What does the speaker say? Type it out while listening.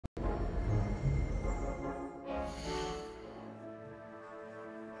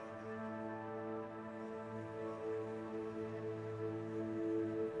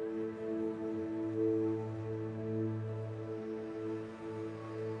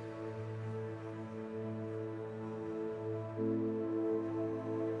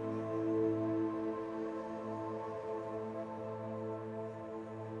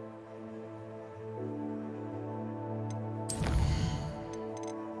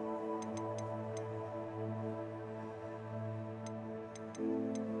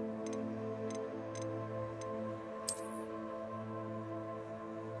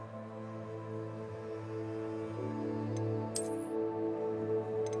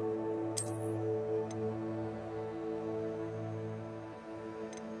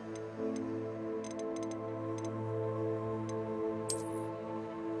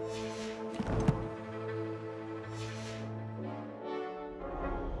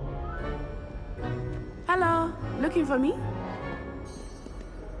Hello, looking for me?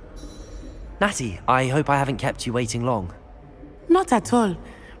 Natty, I hope I haven't kept you waiting long. Not at all.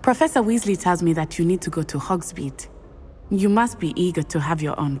 Professor Weasley tells me that you need to go to Hogsmeid. You must be eager to have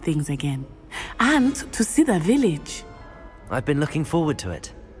your own things again. And to see the village. I've been looking forward to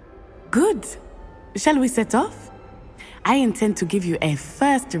it. Good. Shall we set off? I intend to give you a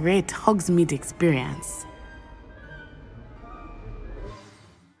first-rate Hogsmeid experience.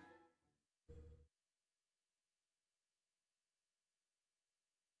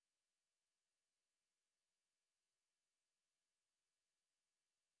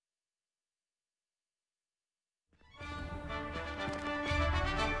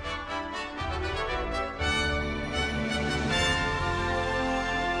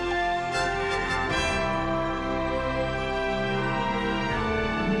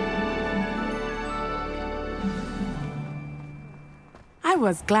 I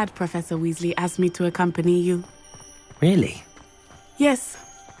was glad Professor Weasley asked me to accompany you. Really? Yes,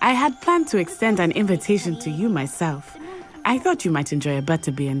 I had planned to extend an invitation to you myself. I thought you might enjoy a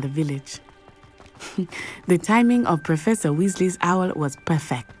butterbeer in the village. The timing of Professor Weasley's owl was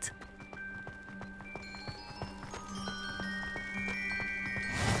perfect.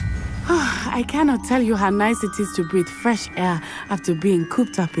 I cannot tell you how nice it is to breathe fresh air after being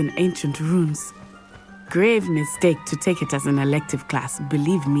cooped up in ancient rooms. Grave mistake to take it as an elective class,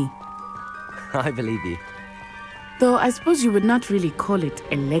 believe me. I believe you. Though I suppose you would not really call it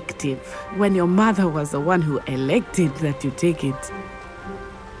elective when your mother was the one who elected that you take it.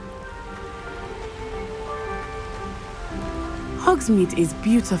 Hogsmeid is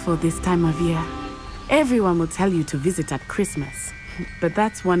beautiful this time of year. Everyone will tell you to visit at Christmas, but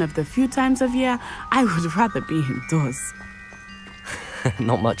that's one of the few times of year I would rather be indoors.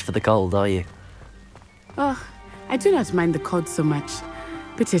 Not much for the cold, are you? Oh, I do not mind the cold so much,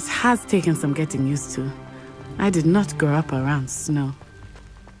 but it has taken some getting used to. I did not grow up around snow.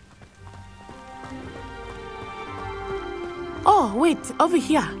 Oh, wait, over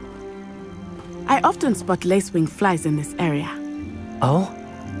here. I often spot lacewing flies in this area. Oh?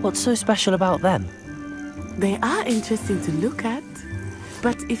 What's so special about them? They are interesting to look at,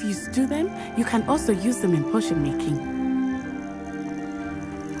 but if you stew them, you can also use them in potion making.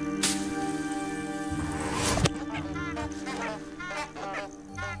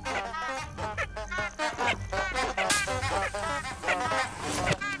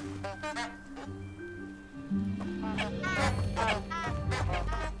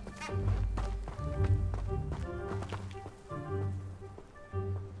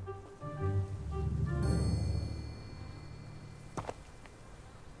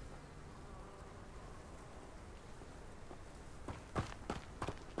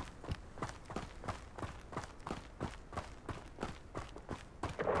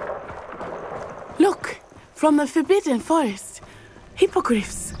 Look! From the Forbidden Forest!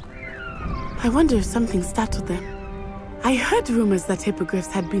 Hippogriffs! I wonder if something startled them. I heard rumors that hippogriffs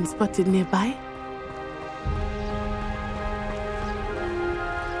had been spotted nearby.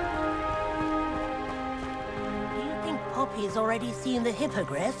 Do you think Poppy's already seen the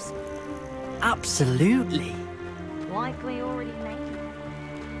hippogriffs? Absolutely. Likely already making.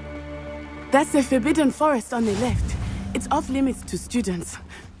 That's the Forbidden Forest on the left. It's off limits to students,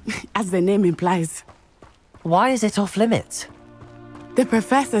 as the name implies. Why is it off limits? The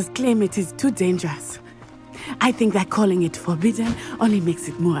professors claim it is too dangerous. I think that calling it forbidden only makes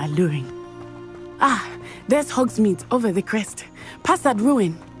it more alluring. Ah, there's Hogsmeid over the crest. Past that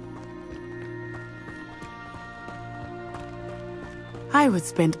ruin. I would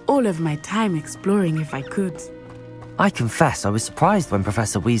spend all of my time exploring if I could. I confess I was surprised when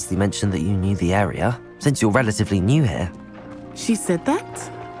Professor Weasley mentioned that you knew the area, since you're relatively new here. She said that?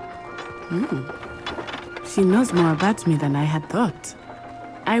 She knows more about me than I had thought.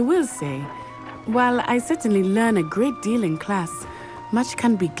 I will say, while I certainly learn a great deal in class, much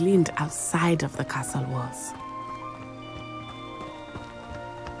can be gleaned outside of the castle walls.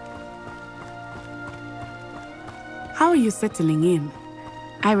 How are you settling in?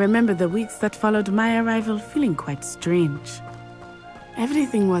 I remember the weeks that followed my arrival feeling quite strange.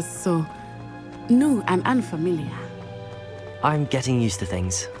 Everything was so new and unfamiliar. I'm getting used to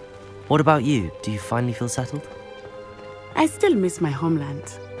things. What about you? Do you finally feel settled? I still miss my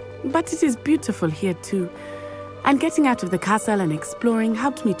homeland, but it is beautiful here too. And getting out of the castle and exploring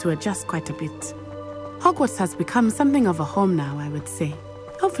helped me to adjust quite a bit. Hogwarts has become something of a home now, I would say.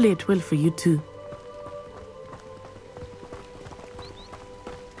 Hopefully it will for you too.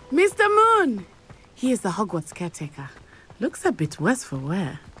 Mr. Moon! He is the Hogwarts caretaker. Looks a bit worse for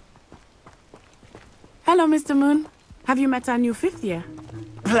wear. Hello, Mr. Moon. Have you met our new fifth year?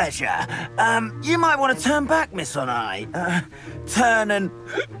 pleasure. You might want to turn back, Miss Onai. Turn and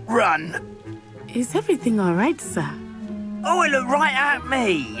run. Is everything all right, sir? Oh, it looked right at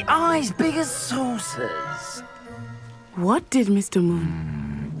me. Eyes big as saucers. What did Mr.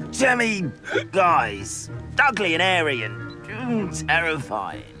 Moon? Jemmy guys. Ugly and airy and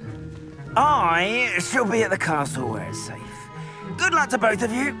terrifying. I shall be at the castle where it's safe. Good luck to both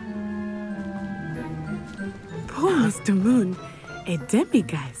of you. Poor Mr. Moon. A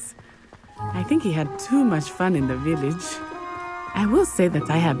demiguise. I think he had too much fun in the village. I will say that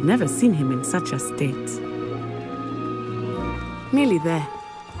I have never seen him in such a state. Nearly there.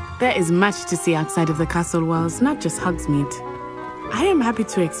 There is much to see outside of the castle walls, not just Hogsmid. I am happy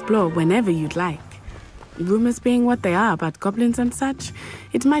to explore whenever you'd like. Rumors being what they are about goblins and such,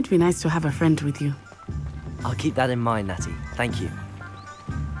 it might be nice to have a friend with you. I'll keep that in mind, Natty. Thank you.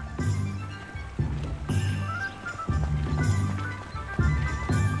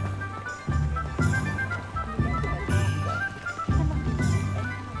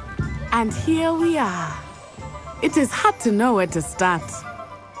 And here we are. It is hard to know where to start.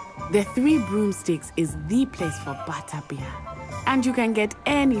 The Three Broomsticks is the place for butterbeer. And you can get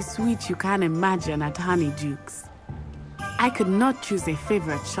any sweet you can imagine at Honeydukes. I could not choose a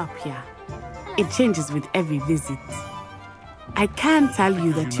favorite shop here. It changes with every visit. I can tell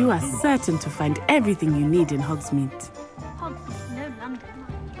you that you are certain to find everything you need in Hogsmeade. Hogwarts, no London.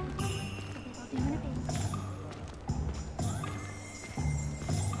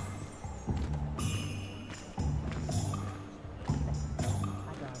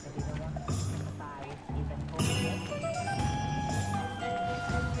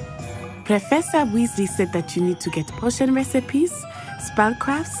 Professor Weasley said that you need to get potion recipes,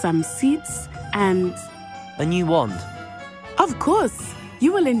 spellcrafts, some seeds, and... A new wand. Of course!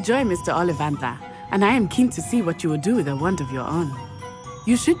 You will enjoy Mr. Ollivander, and I am keen to see what you will do with a wand of your own.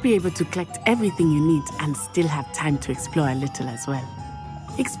 You should be able to collect everything you need and still have time to explore a little as well.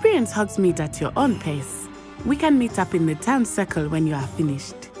 Experience Hogsmeade at your own pace. We can meet up in the town circle when you are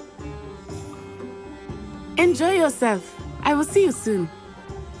finished. Enjoy yourself. I will see you soon.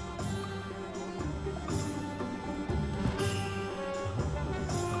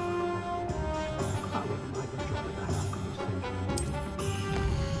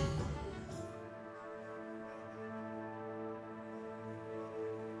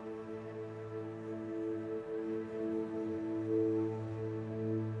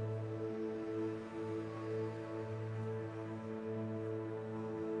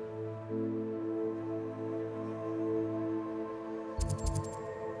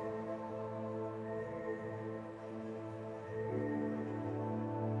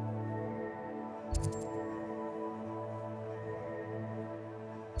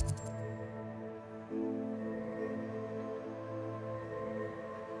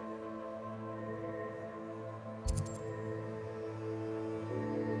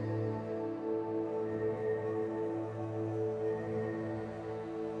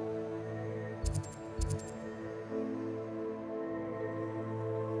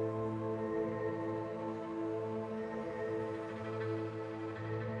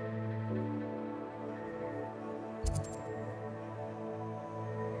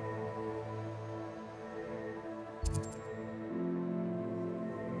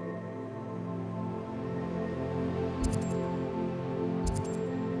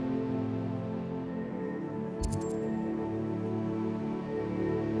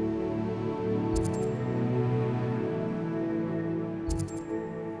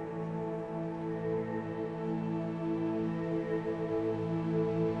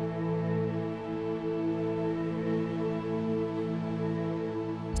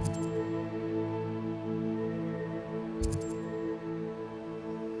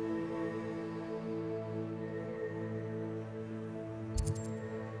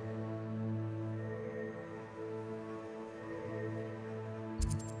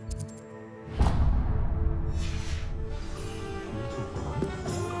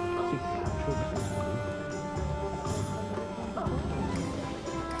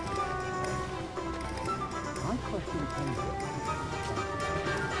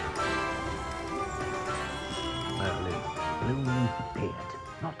 Blue beard,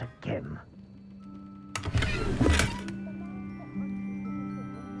 not again.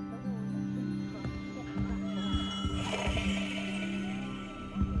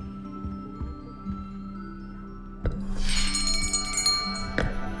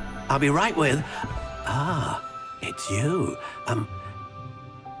 I'll be right with... Ah, it's you.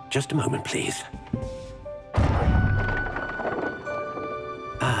 Just a moment, please.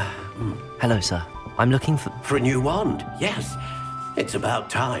 Hello, sir. I'm looking for... For a new wand, yes. It's about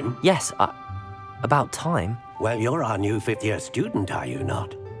time. Yes, about time. Well, you're our new fifth-year student, are you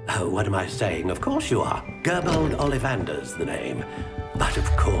not? Oh, what am I saying? Of course you are. Gerbold Ollivander's the name. But of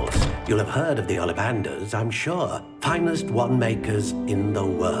course, you'll have heard of the Ollivanders, I'm sure. Finest wand makers in the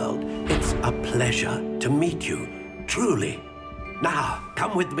world. It's a pleasure to meet you, truly. Now,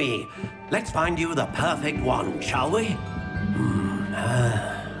 come with me. Let's find you the perfect wand, shall we?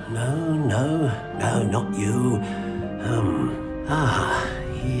 No, not you.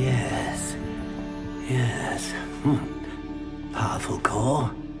 Yes. Powerful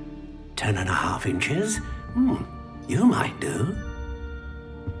core. 10.5 inches. You might do.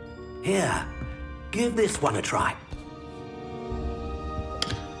 Here, give this one a try.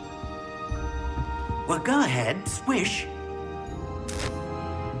 Well, go ahead, swish.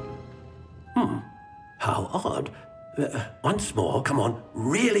 How odd. Once more, come on,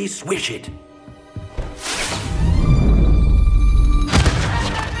 really swish it.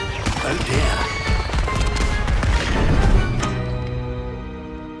 Oh dear.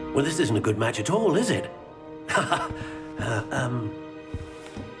 Well, this isn't a good match at all, is it?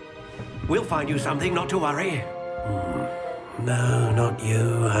 We'll find you something, not to worry. No, not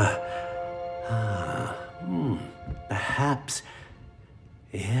you. Perhaps.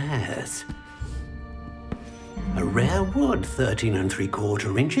 Yes. A rare wood, 13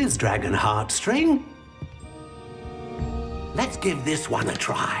 3/4 inches, dragon heartstring. Let's give this one a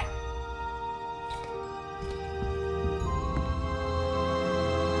try.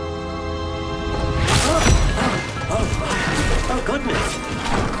 Oh, goodness.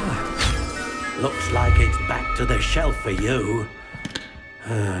 Looks like it's back to the shelf for you.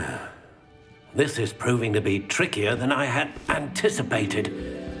 This is proving to be trickier than I had anticipated.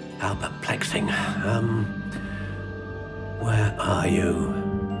 How perplexing. Where are you?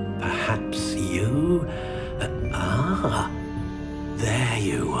 Perhaps you? There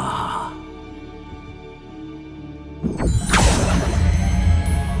you are.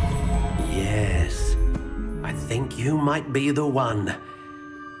 Yes, I think you might be the one.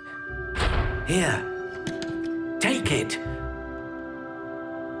 Here, take it.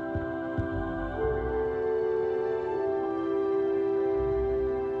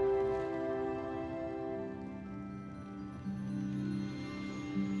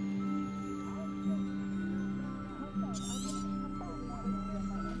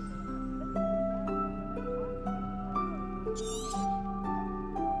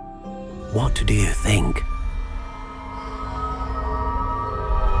 What do you think?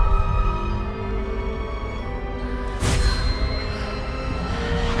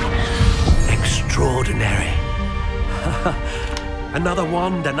 Extraordinary. Another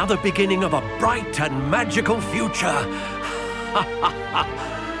wand, another beginning of a bright and magical future.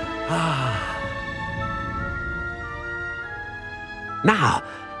 Now,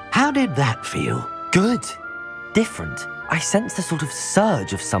 how did that feel? Good. Different. I sensed a sort of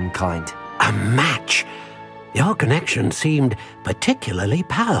surge of some kind. A match. Your connection seemed particularly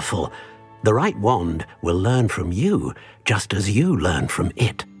powerful. The right wand will learn from you, just as you learn from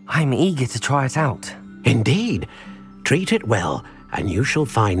it. I'm eager to try it out. Indeed. Treat it well, and you shall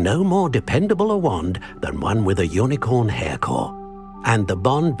find no more dependable a wand than one with a unicorn hair core. And the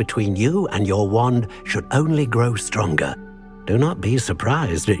bond between you and your wand should only grow stronger. Do not be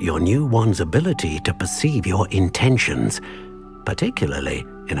surprised at your new wand's ability to perceive your intentions, particularly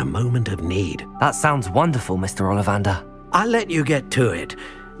in a moment of need. That sounds wonderful, Mr. Ollivander. I'll let you get to it.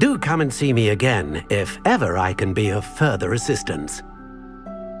 Do come and see me again if ever I can be of further assistance.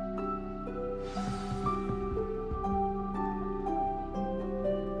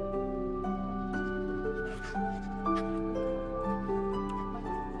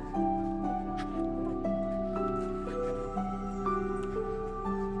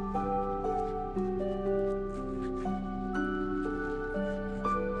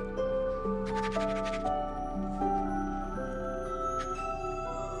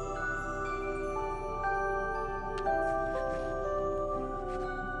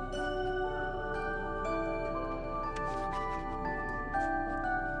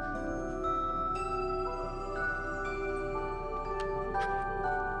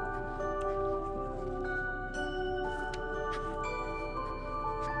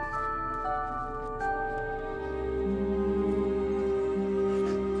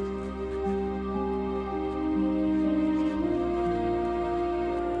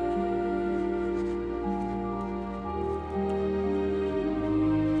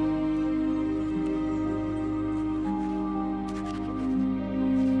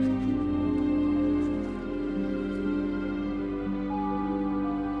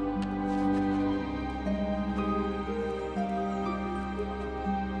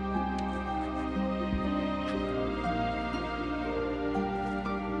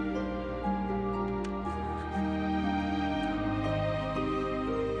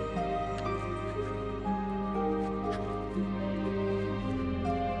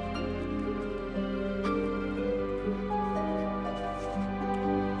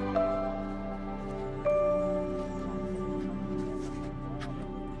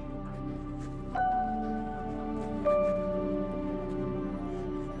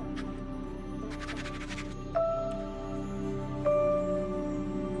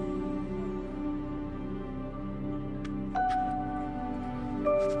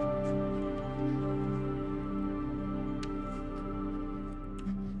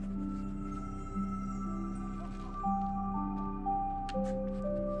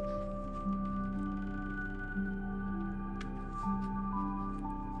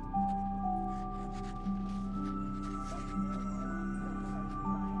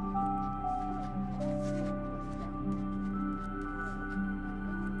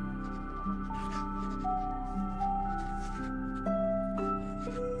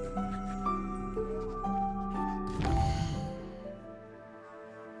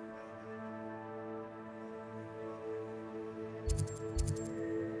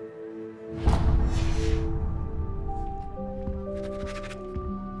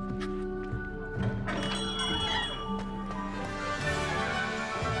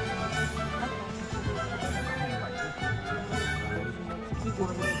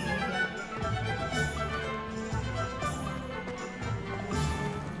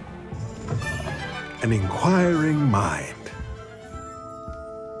 An inquiring mind.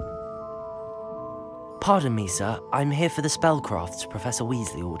 Pardon me, sir. I'm here for the spellcrafts Professor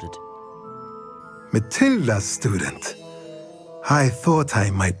Weasley ordered. Matilda's student. I thought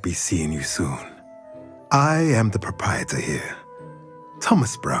I might be seeing you soon. I am the proprietor here,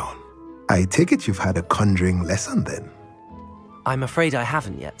 Thomas Brown. I take it you've had a conjuring lesson then? I'm afraid I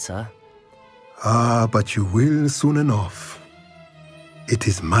haven't yet, sir. Ah, but you will soon enough. It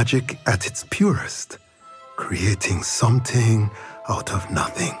is magic at its purest, creating something out of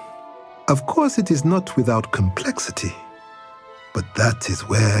nothing. Of course, it is not without complexity, but that is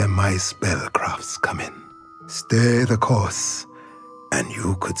where my spellcrafts come in. Stay the course, and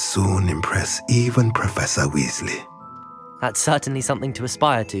you could soon impress even Professor Weasley. That's certainly something to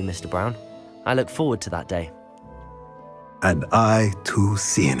aspire to, Mr. Brown. I look forward to that day. And I, too,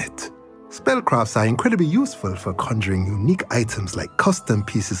 see in it. Spellcrafts are incredibly useful for conjuring unique items like custom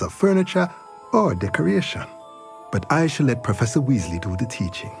pieces of furniture or decoration. But I shall let Professor Weasley do the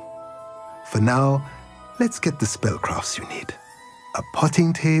teaching. For now, let's get the spellcrafts you need. A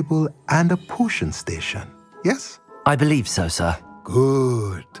potting table and a potion station, yes? I believe so, sir.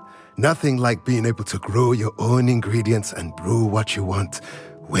 Good. Nothing like being able to grow your own ingredients and brew what you want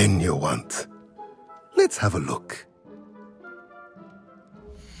when you want. Let's have a look.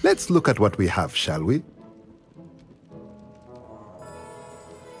 Let's look at what we have, shall we?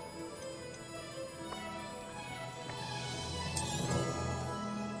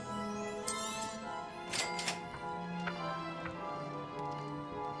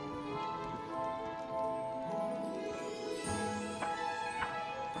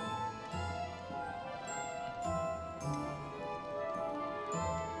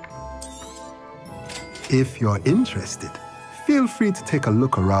 If you're interested, feel free to take a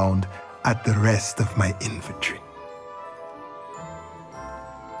look around at the rest of my inventory.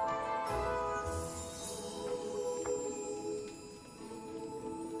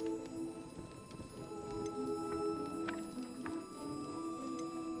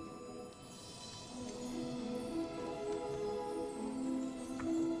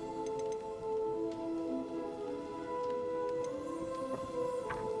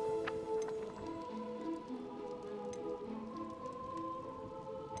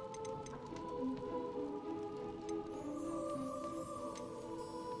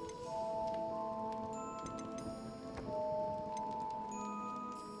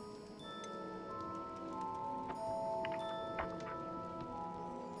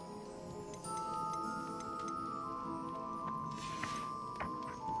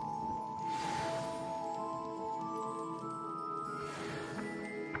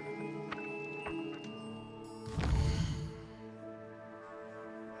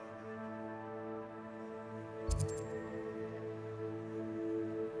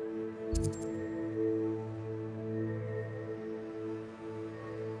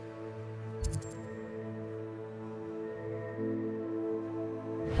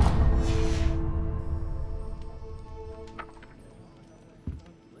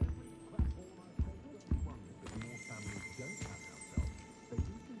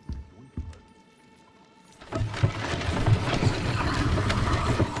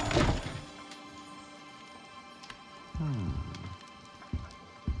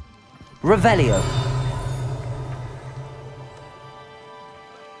 Revelio.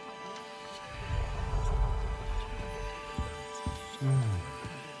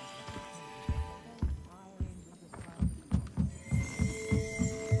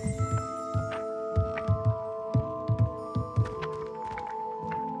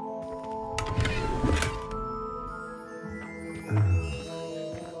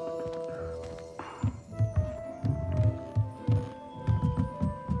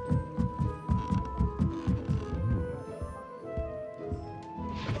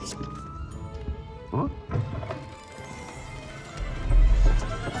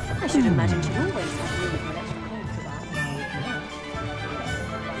 should imagine she always has room for an extra cold for that.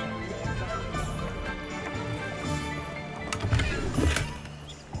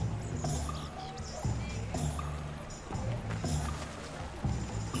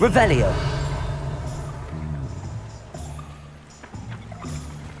 Revelio.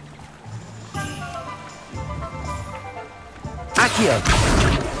 Accio.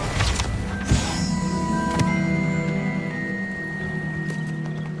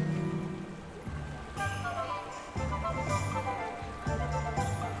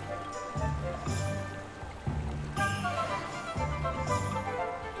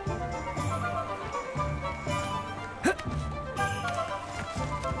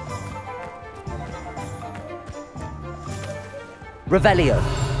 Revelio.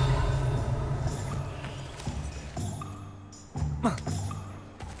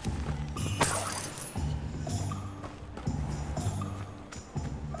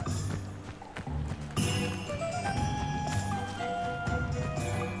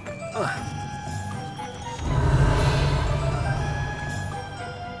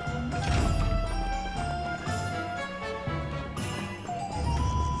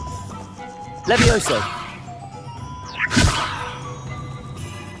 Levioso.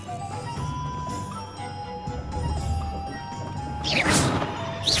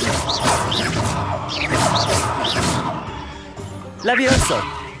 Levioso.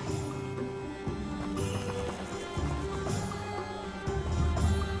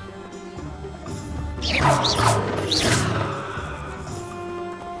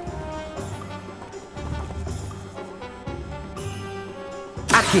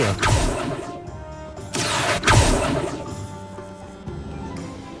 Accio.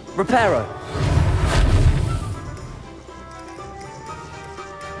 Reparo.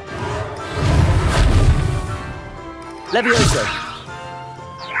 Levioso.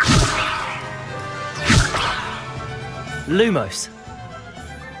 Lumos.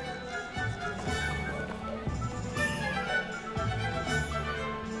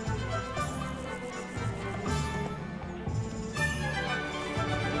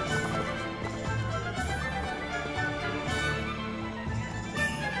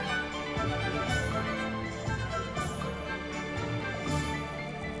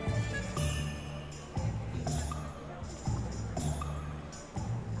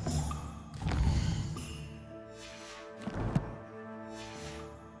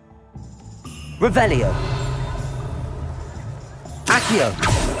 Revelio. Accio.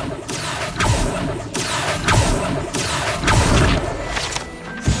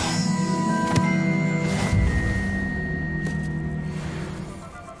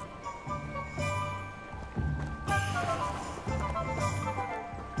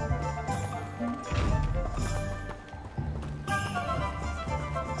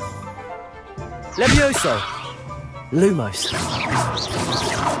 Levioso. Lumos.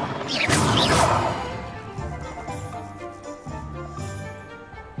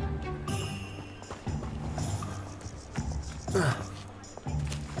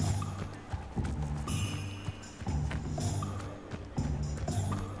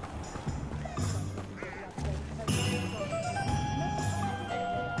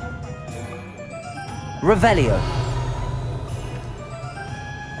 Revelio.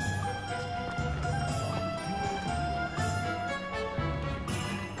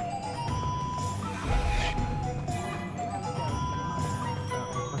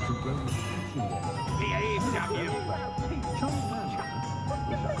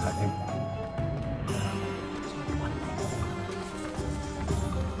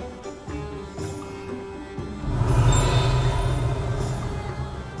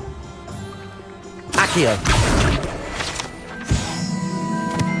 Accio.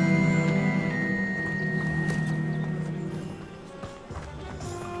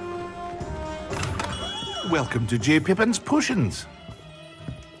 Welcome to J. Pippin's Potions.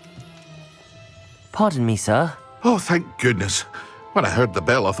 Pardon me, sir. Oh, thank goodness. When I heard the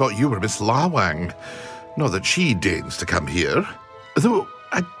bell, I thought you were Miss Lawang. Not that she deigns to come here. Though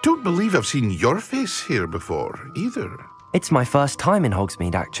I don't believe I've seen your face here before, either. It's my first time in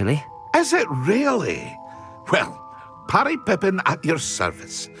Hogsmid, actually. Is it really? Well, Parry Pippin at your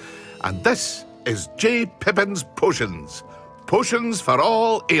service. And this is J. Pippin's Potions. Potions for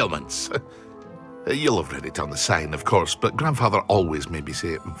all ailments. You'll have read it on the sign, of course, but Grandfather always made me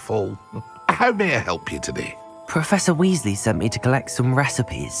say it in full. How may I help you today? Professor Weasley sent me to collect some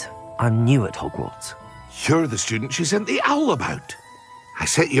recipes. I'm new at Hogwarts. You're the student she sent the owl about. I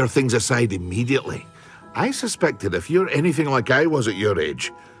set your things aside immediately. I suspected if you're anything like I was at your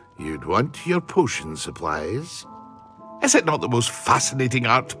age, you'd want your potion supplies. Is it not the most fascinating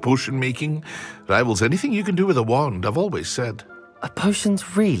art, potion making? Rivals anything you can do with a wand, I've always said. Are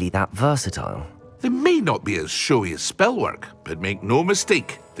potions really that versatile? They may not be as showy as spellwork, but make no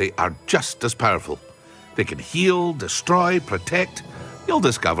mistake, they are just as powerful. They can heal, destroy, protect. You'll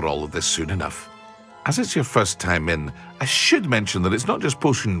discover all of this soon enough. As it's your first time in, I should mention that it's not just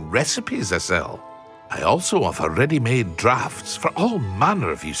potion recipes I sell. I also offer ready-made drafts for all manner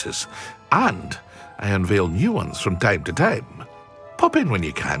of uses, and I unveil new ones from time to time. Pop in when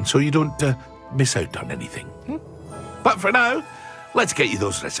you can so you don't miss out on anything. But for now, let's get you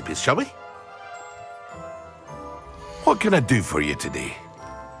those recipes, shall we? What can I do for you today?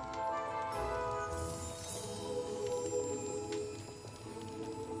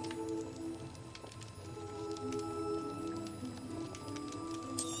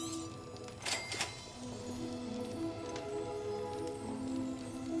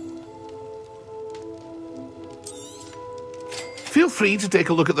 Feel free to take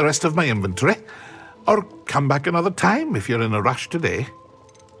a look at the rest of my inventory, or come back another time if you're in a rush today.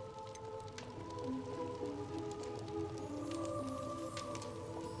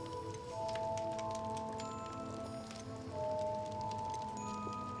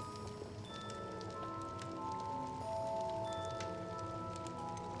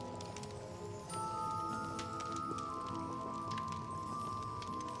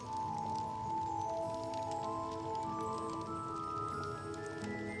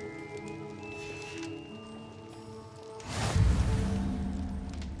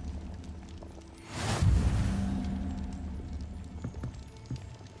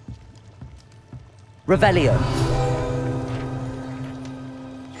 Revelio.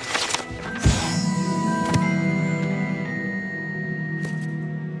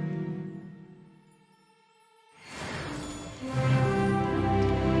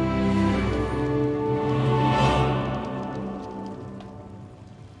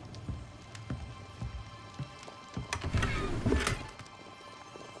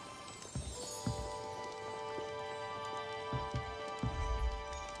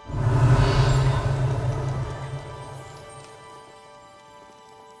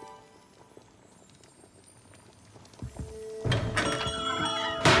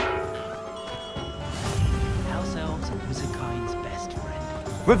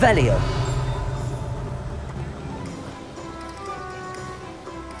 Revelio.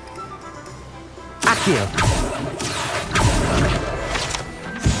 Accio.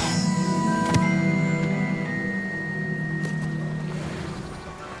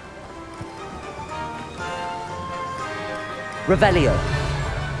 Revelio.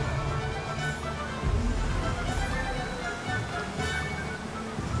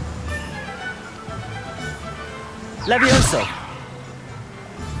 Levioso.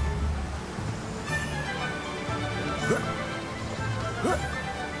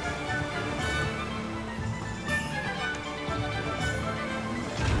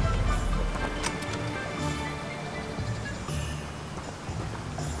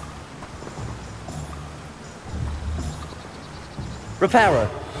 Reparo.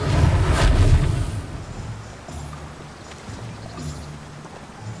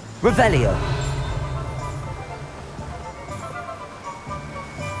 Revelio.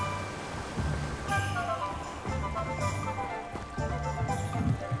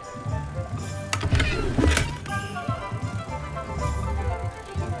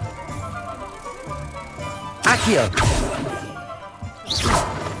 Accio.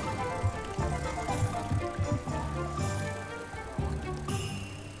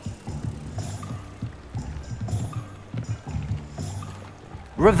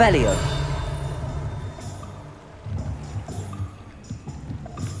 Revelio.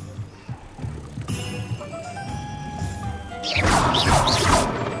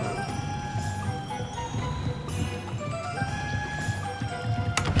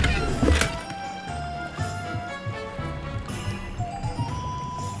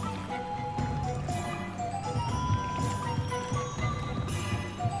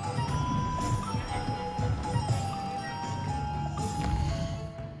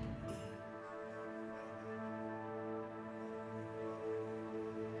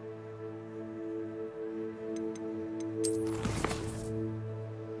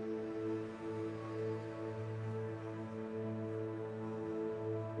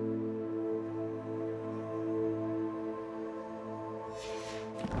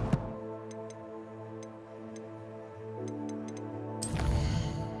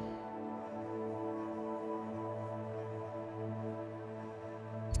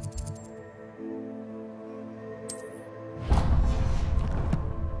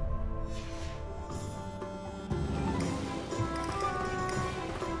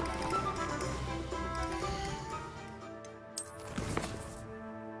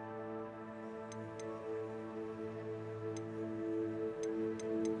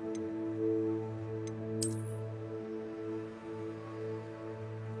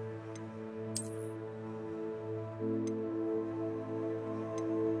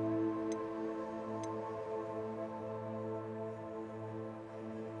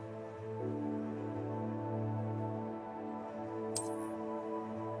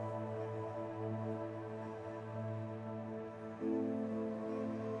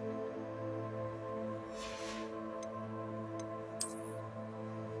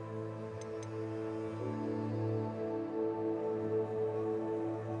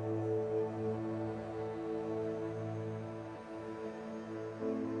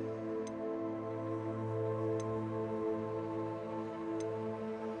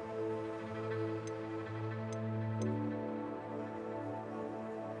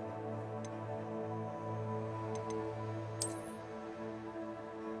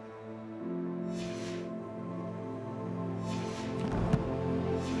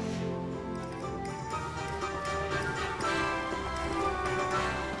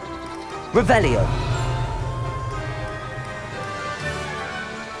 Revelio.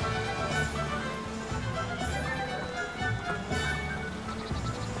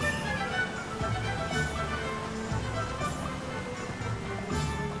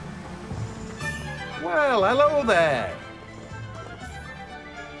 Well, hello there.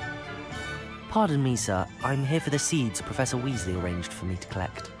 Pardon me, sir. I'm here for the seeds Professor Weasley arranged for me to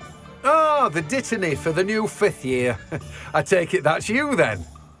collect. Oh, the dittany for the new 5th year. I take it that's you, then.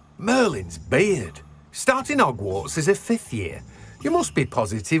 Merlin's beard. Starting Hogwarts as a 5th year. You must be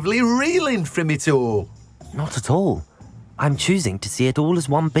positively reeling from it all. Not at all. I'm choosing to see it all as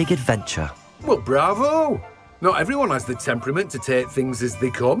one big adventure. Well, bravo. Not everyone has the temperament to take things as they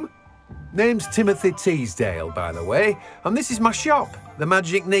come. Name's Timothy Teasdale, by the way, and this is my shop, the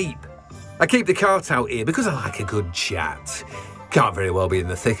Magic Neep. I keep the cart out here because I like a good chat. Can't very well be in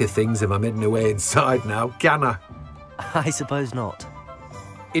the thick of things if I'm hidden away inside now, can I? I suppose not.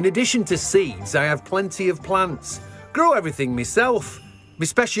 In addition to seeds, I have plenty of plants. Grow everything myself. My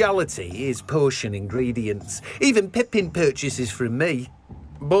speciality is potion ingredients. Even Pippin purchases from me.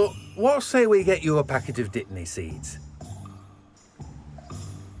 But what say we get you a packet of Dittany seeds?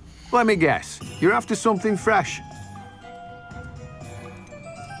 Let me guess. You're after something fresh.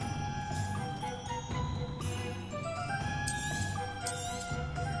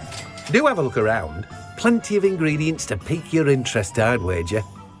 Do have a look around. Plenty of ingredients to pique your interest, I'd wager.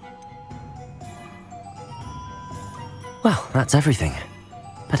 Well, that's everything.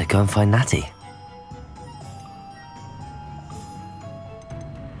 Better go and find Natty.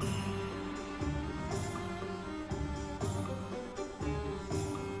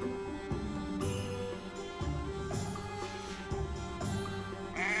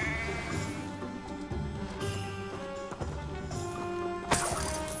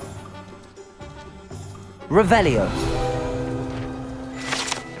 Revelio.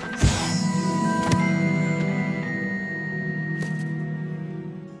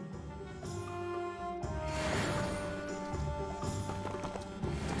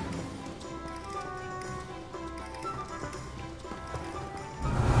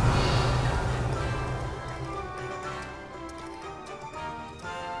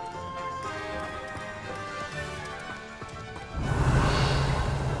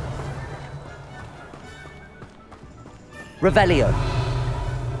 Revelio.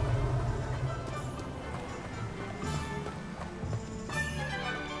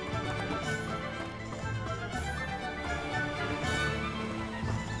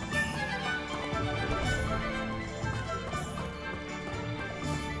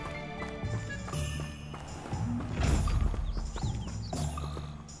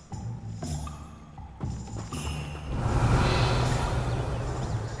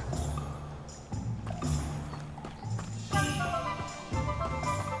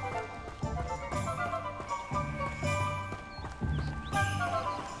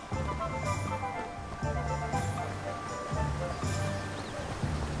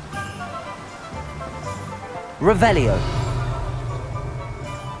 Revelio.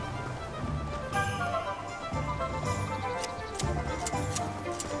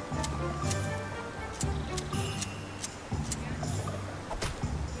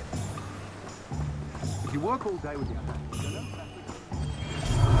 If you work all day with your hands, you know?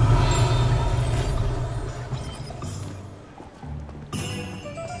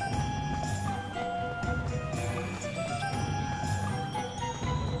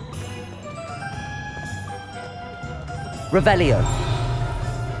 Revelio.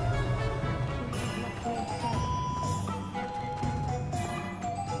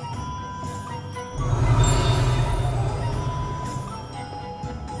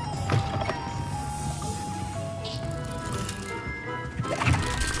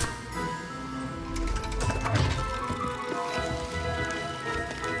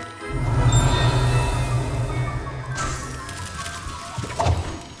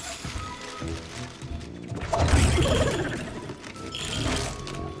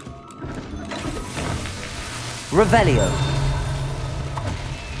 Revelio.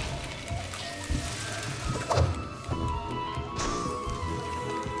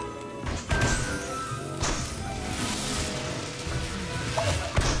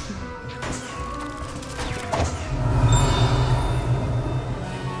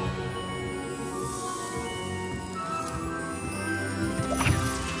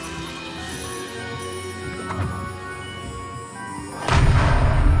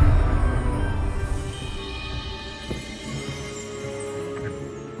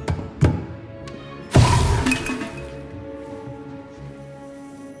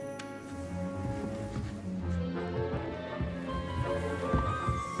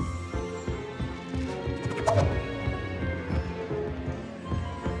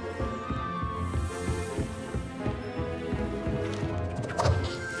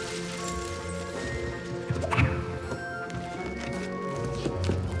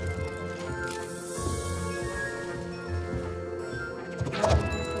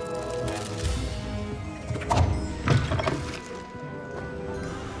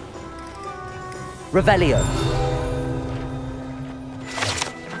 Revelio.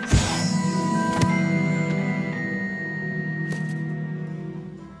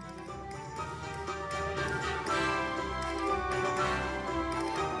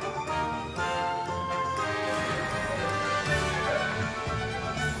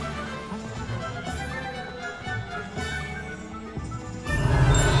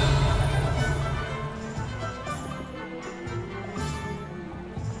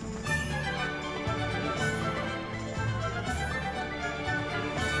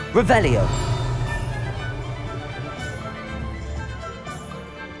 Revelio.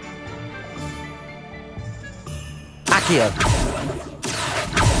 Accio.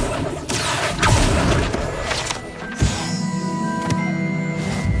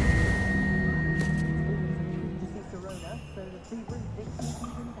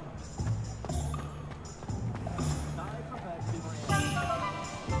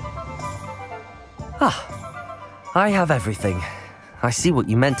 Ah, I have everything. I see what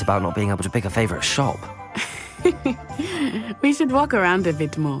you meant about not being able to pick a favorite shop. We should walk around a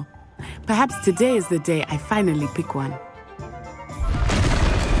bit more. Perhaps today is the day I finally pick one.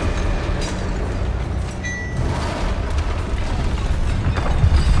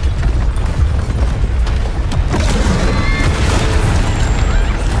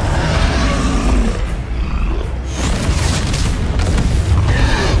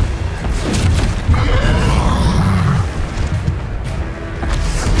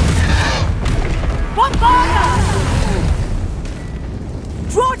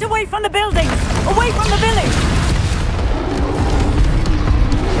 Draw it away from the buildings! Away from the village!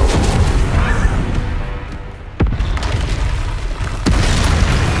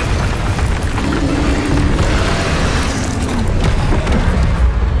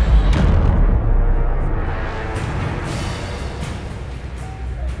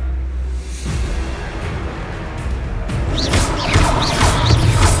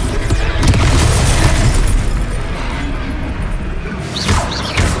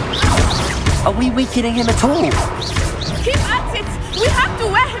 Are we weakening him at all? Keep at it! We have to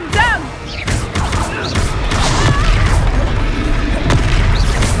wear him down!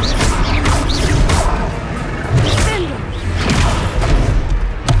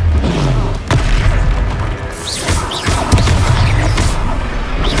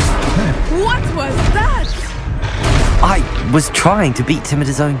 What was that? I was trying to beat him at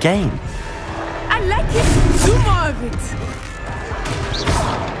his own game. I like it. Do more of it.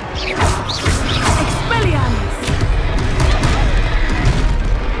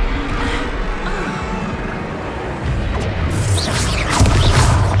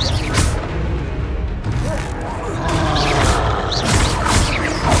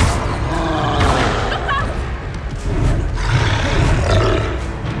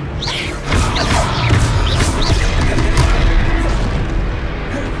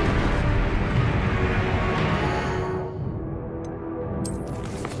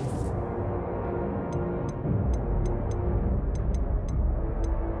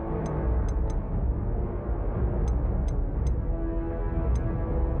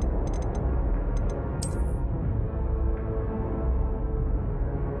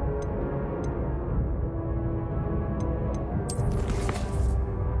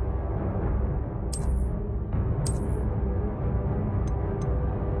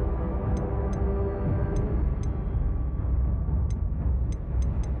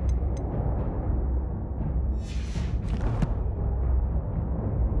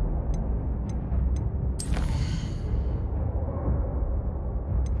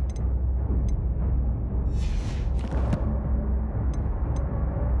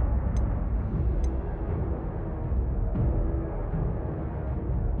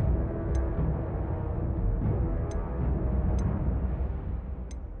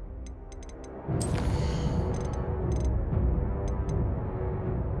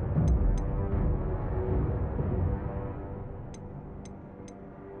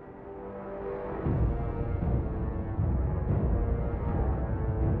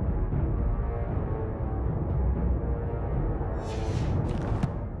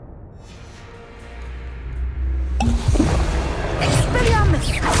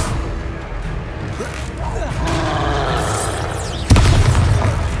 Expelliarmus!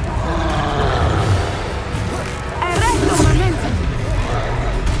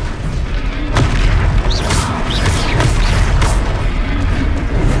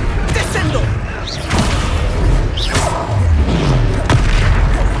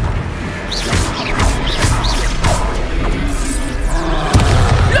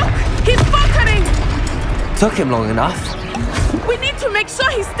 Took him long enough. We need to make sure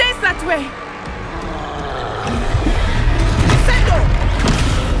he stays that way.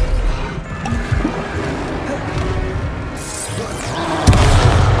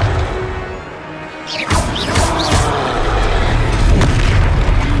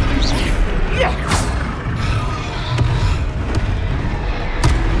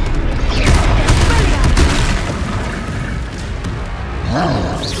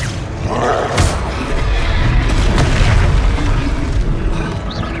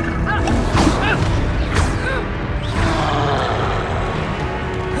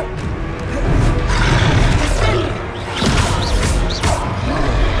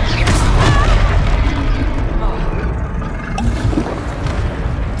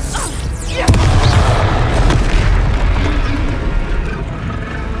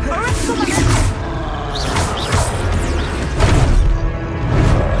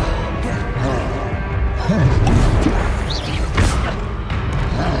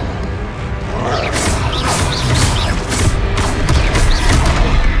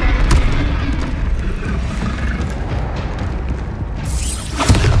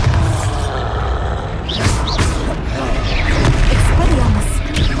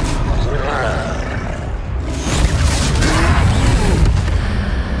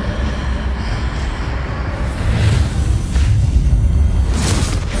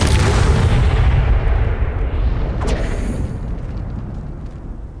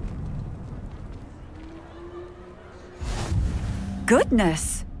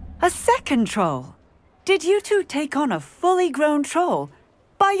 Goodness! A second troll! Did you two take on a fully grown troll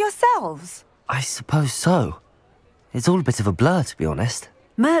by yourselves? I suppose so. It's all a bit of a blur, to be honest.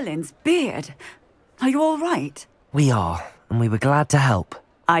 Merlin's beard. Are you all right? We are, and we were glad to help.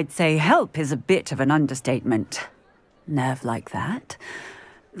 I'd say help is a bit of an understatement. Nerve like that.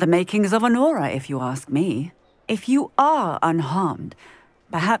 The makings of an aura, if you ask me. If you are unharmed,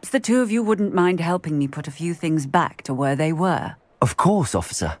 perhaps the two of you wouldn't mind helping me put a few things back to where they were. Of course,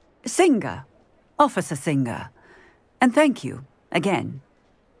 officer. Singer. Officer Singer. And thank you, again.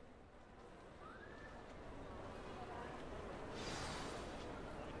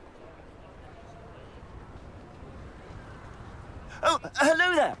 Oh,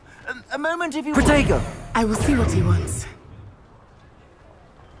 hello there. A moment if you... Protego! I will see what he wants.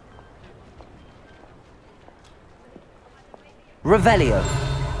 Revelio.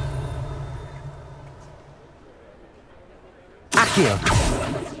 Accio.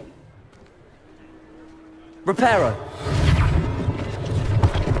 Reparo.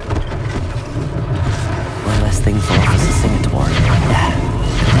 One less thing for Officer Singer to worry about. Yeah.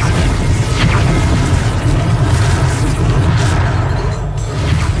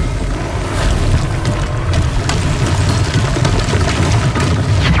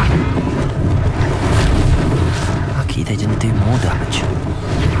 Lucky they didn't do more damage.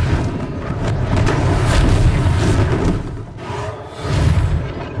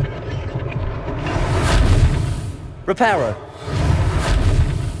 Reparo.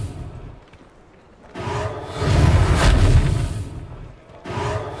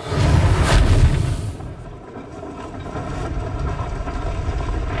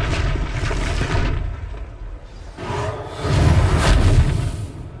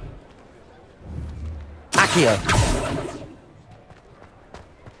 Accio.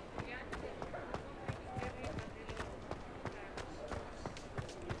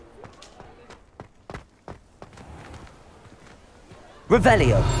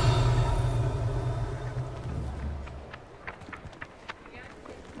 Revelio.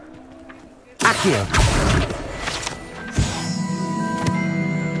 Accio.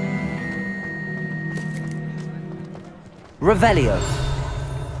 Revelio.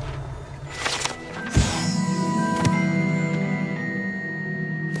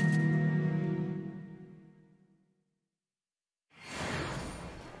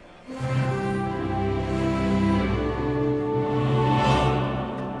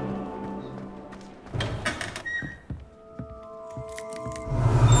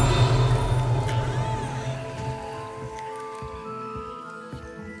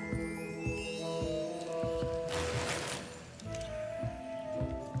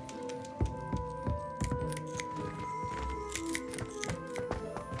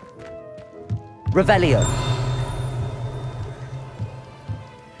 Revelio.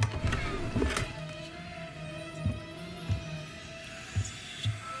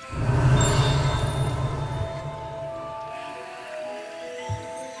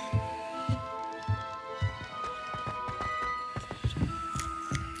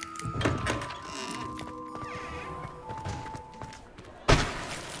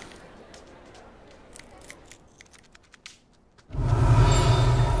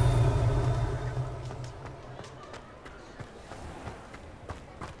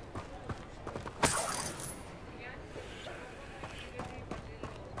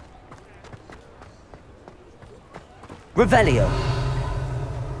 Revelio.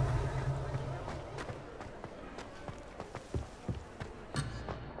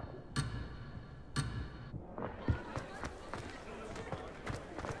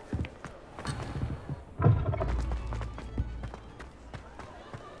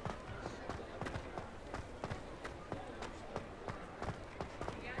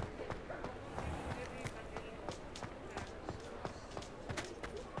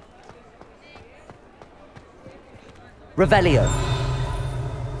 Revelio.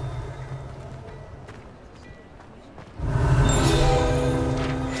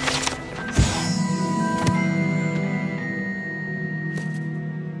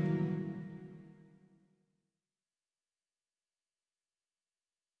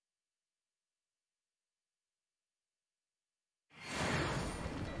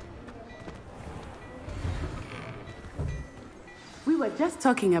 We were just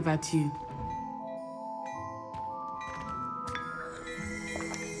talking about you.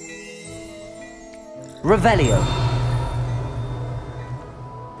 Revelio.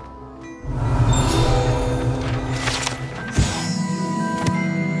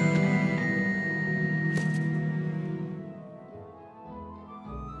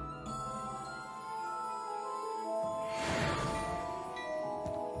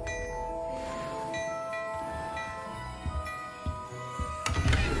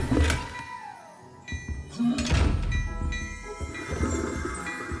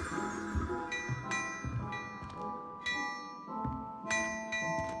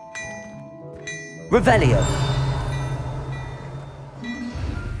 Revelio.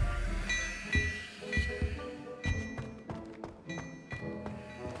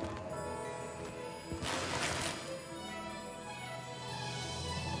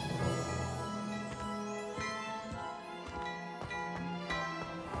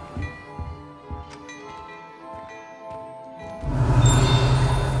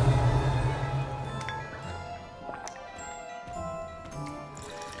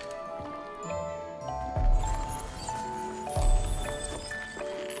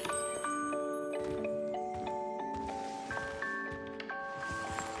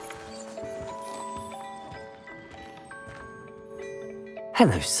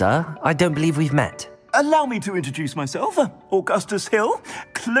 Hello, sir. I don't believe we've met. Allow me to introduce myself, Augustus Hill,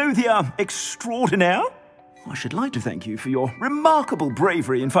 clothier extraordinaire. I should like to thank you for your remarkable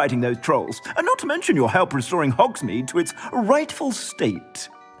bravery in fighting those trolls, and not to mention your help restoring Hogsmid to its rightful state.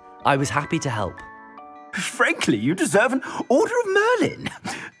 I was happy to help. Frankly, you deserve an Order of Merlin.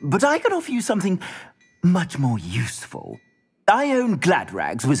 But I can offer you something much more useful. I own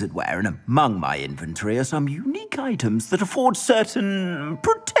Gladrag's wizardware, and among my inventory are some unique items that afford certain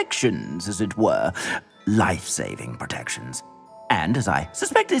protections, as it were. Life-saving protections. And as I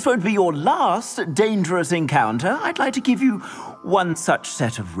suspect this won't be your last dangerous encounter, I'd like to give you one such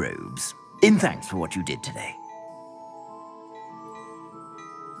set of robes, in thanks for what you did today.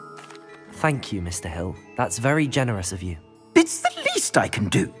 Thank you, Mr. Hill. That's very generous of you. It's the least I can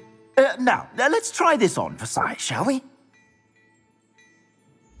do. Now, let's try this on for size, shall we?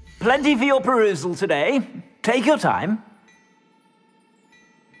 Plenty for your perusal today. Take your time.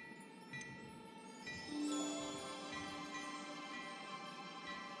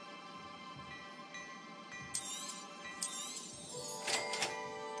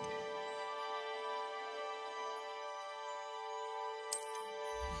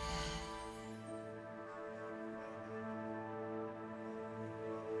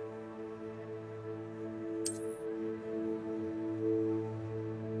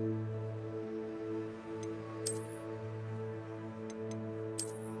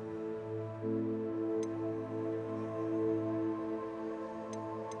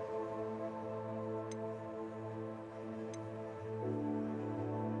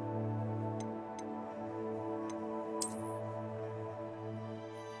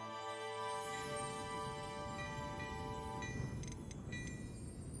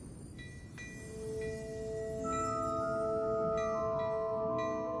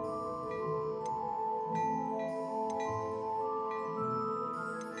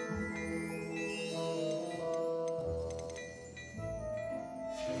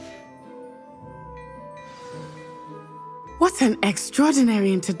 What an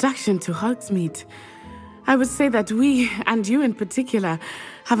extraordinary introduction to Hogsmid. I would say that we, and you in particular,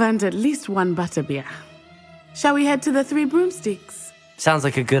 have earned at least one butterbeer. Shall we head to the Three Broomsticks? Sounds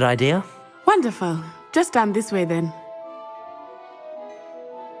like a good idea. Wonderful. Just down this way then.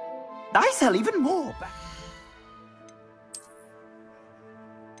 I sell even more.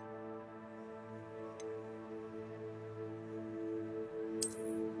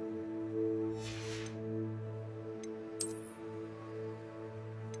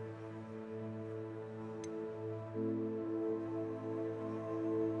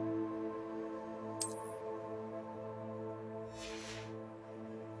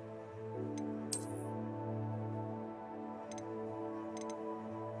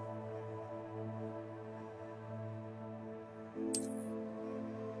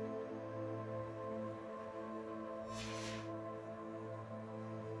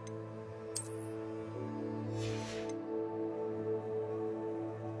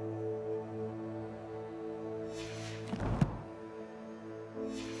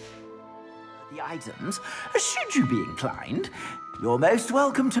 The items, should you be inclined, you're most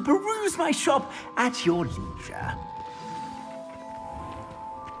welcome to peruse my shop at your leisure.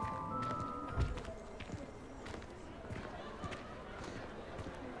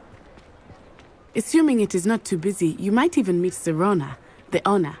 Assuming it is not too busy, you might even meet Sirona, the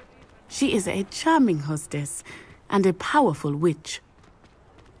owner. She is a charming hostess and a powerful witch.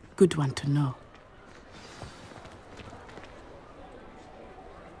 Good one to know.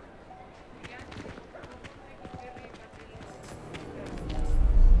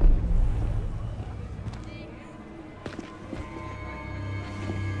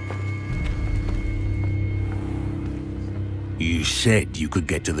 You said you could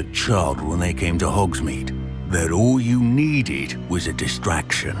get to the child when they came to Hogsmid. That all you needed was a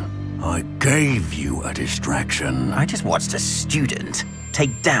distraction. I gave you a distraction. I just watched a student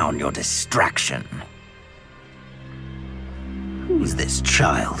take down your distraction. Who is this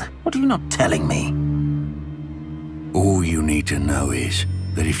child? What are you not telling me? All you need to know is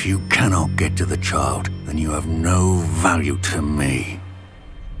that if you cannot get to the child, then you have no value to me.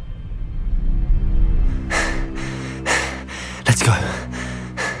 Let's go.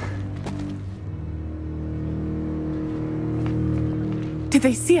 Did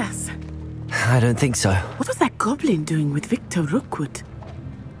they see us? I don't think so. What was that goblin doing with Victor Rookwood?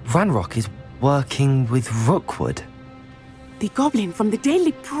 Ranrock is working with Rookwood. The goblin from the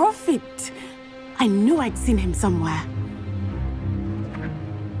Daily Prophet. I knew I'd seen him somewhere.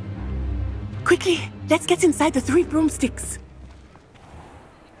 Quickly, let's get inside the 3 broomsticks.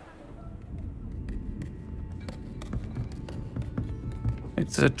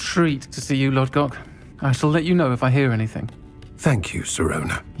 It's a treat to see you, Lodgok. I shall let you know if I hear anything. Thank you,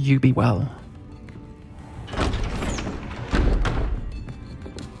 Sirona. You be well.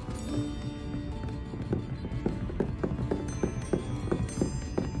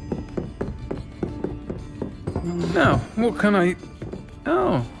 Now, what can I...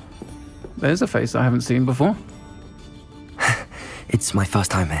 Oh, there's a face I haven't seen before. It's my first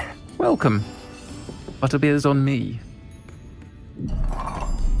time here. Welcome. Butterbeer's on me.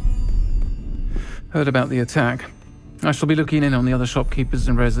 Heard about the attack. I shall be looking in on the other shopkeepers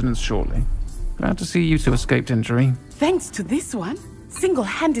and residents shortly. Glad to see you two escaped injury. Thanks to this one,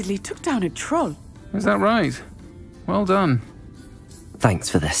 single-handedly took down a troll. Is that right? Well done. Thanks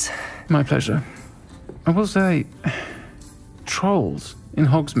for this. My pleasure. I will say, trolls in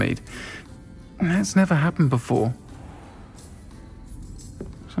Hogsmeade. That's never happened before.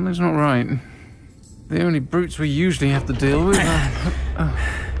 Something's not right. The only brutes we usually have to deal with are...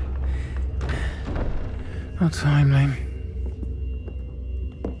 How timely.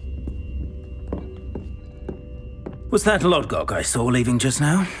 Was that Lodgok I saw leaving just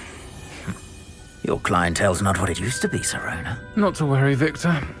now? Your clientele's not what it used to be, Sirona. Not to worry,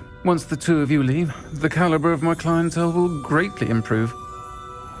 Victor. Once the two of you leave, the caliber of my clientele will greatly improve.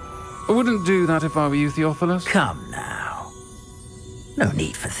 I wouldn't do that if I were you, Theophilus. Come now. No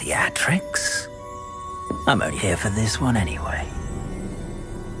need for theatrics. I'm only here for this one anyway.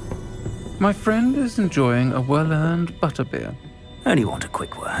 My friend is enjoying a well-earned butterbeer. Only want a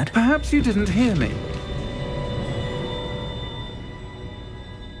quick word. Perhaps you didn't hear me.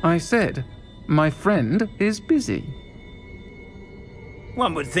 I said, my friend is busy.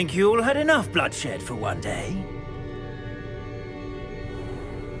 One would think you all had enough bloodshed for one day.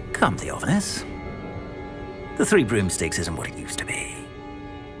 Come, Theophilus. The 3 broomsticks isn't what it used to be.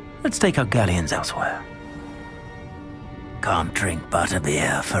 Let's take our galleons elsewhere. Can't drink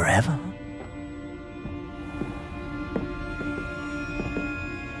butterbeer forever.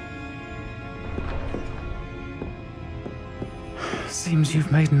 Seems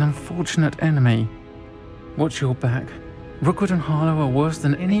you've made an unfortunate enemy. Watch your back. Rookwood and Harlow are worse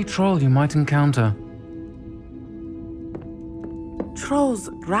than any troll you might encounter. Trolls,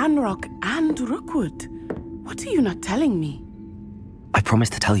 Ranrock, and Rookwood. What are you not telling me? I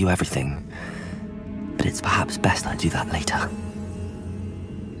promised to tell you everything, but it's perhaps best I do that later.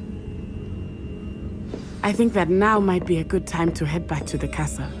 I think that now might be a good time to head back to the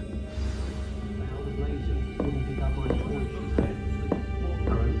castle.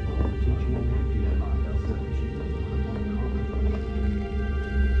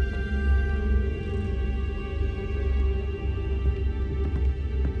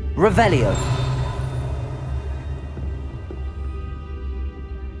 Revelio.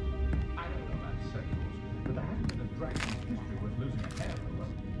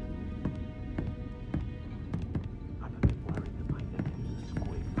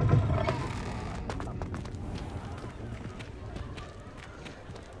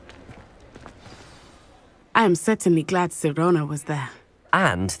 I am certainly glad Sirona was there.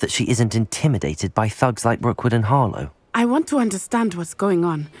 And that she isn't intimidated by thugs like Rookwood and Harlow. I want to understand what's going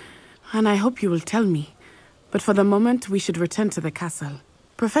on, and I hope you will tell me. But for the moment, we should return to the castle.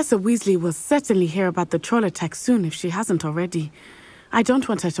 Professor Weasley will certainly hear about the troll attack soon if she hasn't already. I don't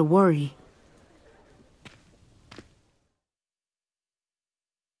want her to worry.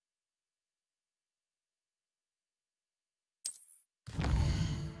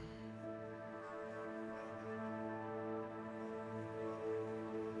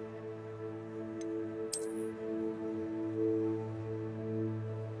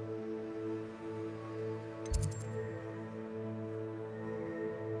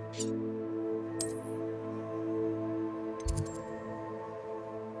 you